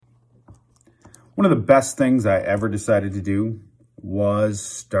One of the best things I ever decided to do was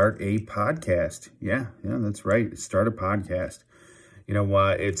start a podcast. Yeah, that's right. Start a podcast.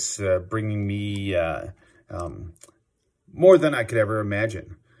 It's bringing me more than I could ever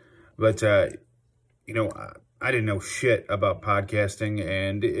imagine. But, I didn't know shit about podcasting,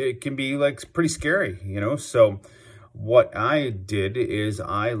 and it can be pretty scary, So what I did is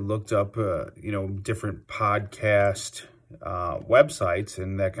I looked up, different podcast websites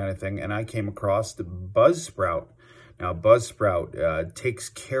and that kind of thing, and I came across the Buzzsprout. Now, Buzzsprout takes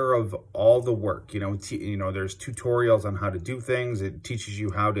care of all the work. There's tutorials on how to do things. It teaches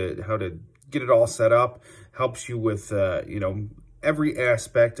you how to get it all set up. Helps you with every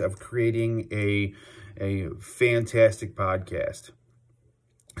aspect of creating a fantastic podcast.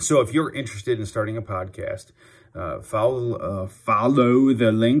 So, if you're interested in starting a podcast, follow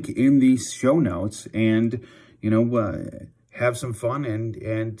the link in the show notes and have some fun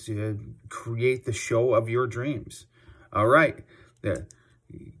and create the show of your dreams. All right,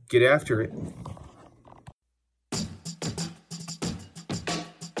 get after it.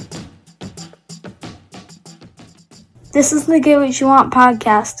 This is the Get What You Want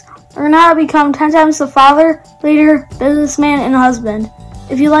podcast. Learn how to become 10 times the father, leader, businessman, and husband.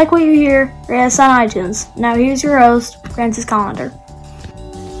 If you like what you hear, rate us on iTunes. Now here's your host, Francis Collender.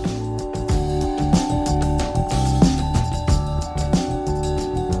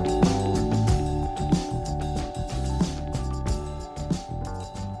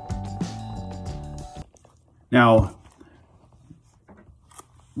 Now,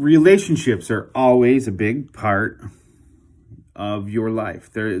 relationships are always a big part of your life.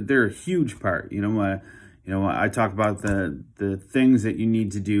 They're a huge part. I talk about the things that you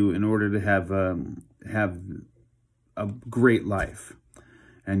need to do in order to have a great life,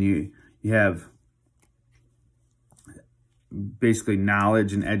 and you have basically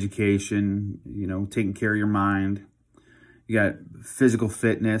knowledge and education. Taking care of your mind. You got physical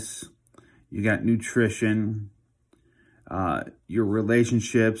fitness. You got nutrition, your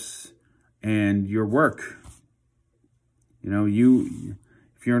relationships, and your work.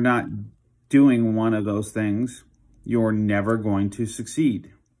 If you're not doing one of those things, you're never going to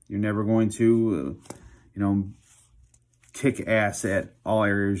succeed. You're never going to, kick ass at all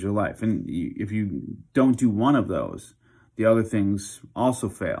areas of your life. And if you don't do one of those, the other things also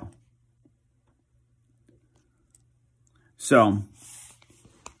fail. So,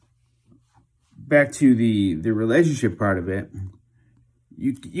 back to the relationship part of it,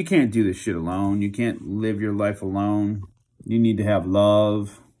 you can't do this shit alone. You can't live your life alone. You need to have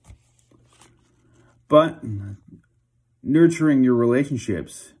love. But nurturing your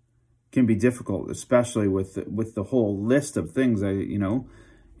relationships can be difficult, especially with the whole list of things. Going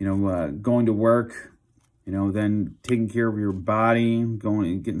to work, then taking care of your body, going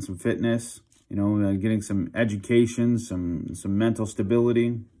and getting some fitness, getting some education, some mental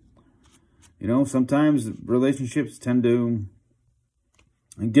stability. Sometimes relationships tend to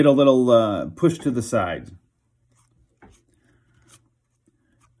get a little pushed to the side.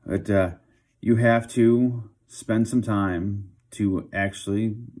 But you have to spend some time to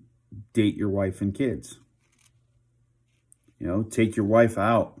actually date your wife and kids. Take your wife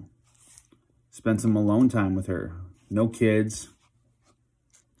out. Spend some alone time with her. No kids.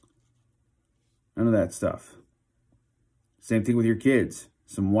 None of that stuff. Same thing with your kids.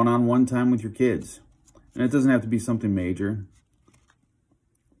 Some one-on-one time with your kids. And it doesn't have to be something major,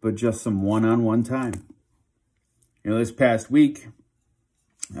 but just some one-on-one time. This past week,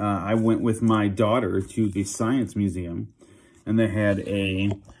 I went with my daughter to the Science Museum, and they had a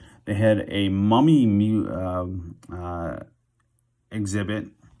mummy exhibit,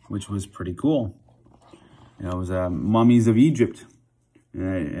 which was pretty cool. It was mummies of Egypt,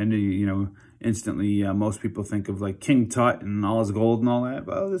 and instantly, most people think of King Tut and all his gold and all that.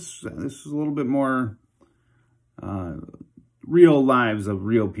 Well, this is a little bit more real lives of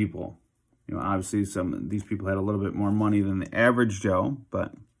real people. Obviously, some of these people had a little bit more money than the average Joe,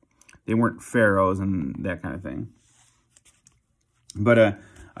 but they weren't pharaohs and that kind of thing. But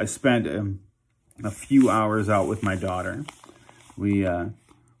I spent a few hours out with my daughter. We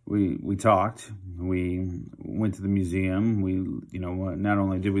talked. We went to the museum. We, not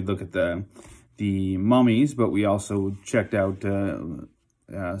only did we look at the mummies, but we also checked out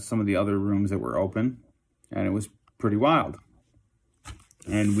some of the other rooms that were open, and it was pretty wild.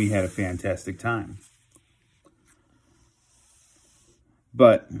 And we had a fantastic time.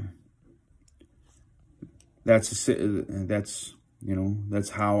 But that's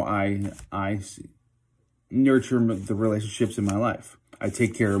how I nurture the relationships in my life. I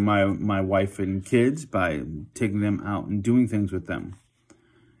take care of my wife and kids by taking them out and doing things with them.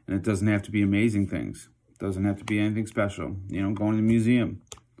 And it doesn't have to be amazing things. It doesn't have to be anything special. Going to the museum,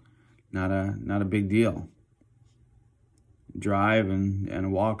 not a big deal. Drive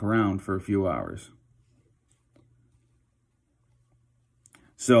and walk around for a few hours.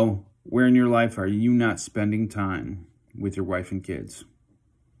 So, where in your life are you not spending time with your wife and kids?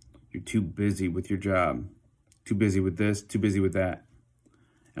 You're too busy with your job, too busy with this, too busy with that.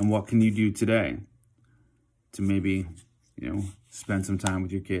 And what can you do today to maybe, spend some time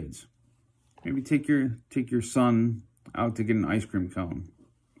with your kids? Maybe take your son out to get an ice cream cone.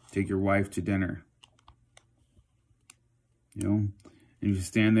 Take your wife to dinner. And if you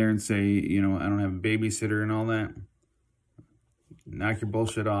stand there and say, I don't have a babysitter and all that, knock your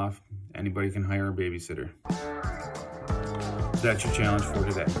bullshit off. Anybody can hire a babysitter. That's your challenge for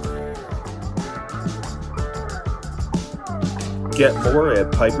today. Get more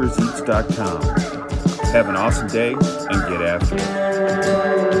at piperseats.com. Have an awesome day and get after it.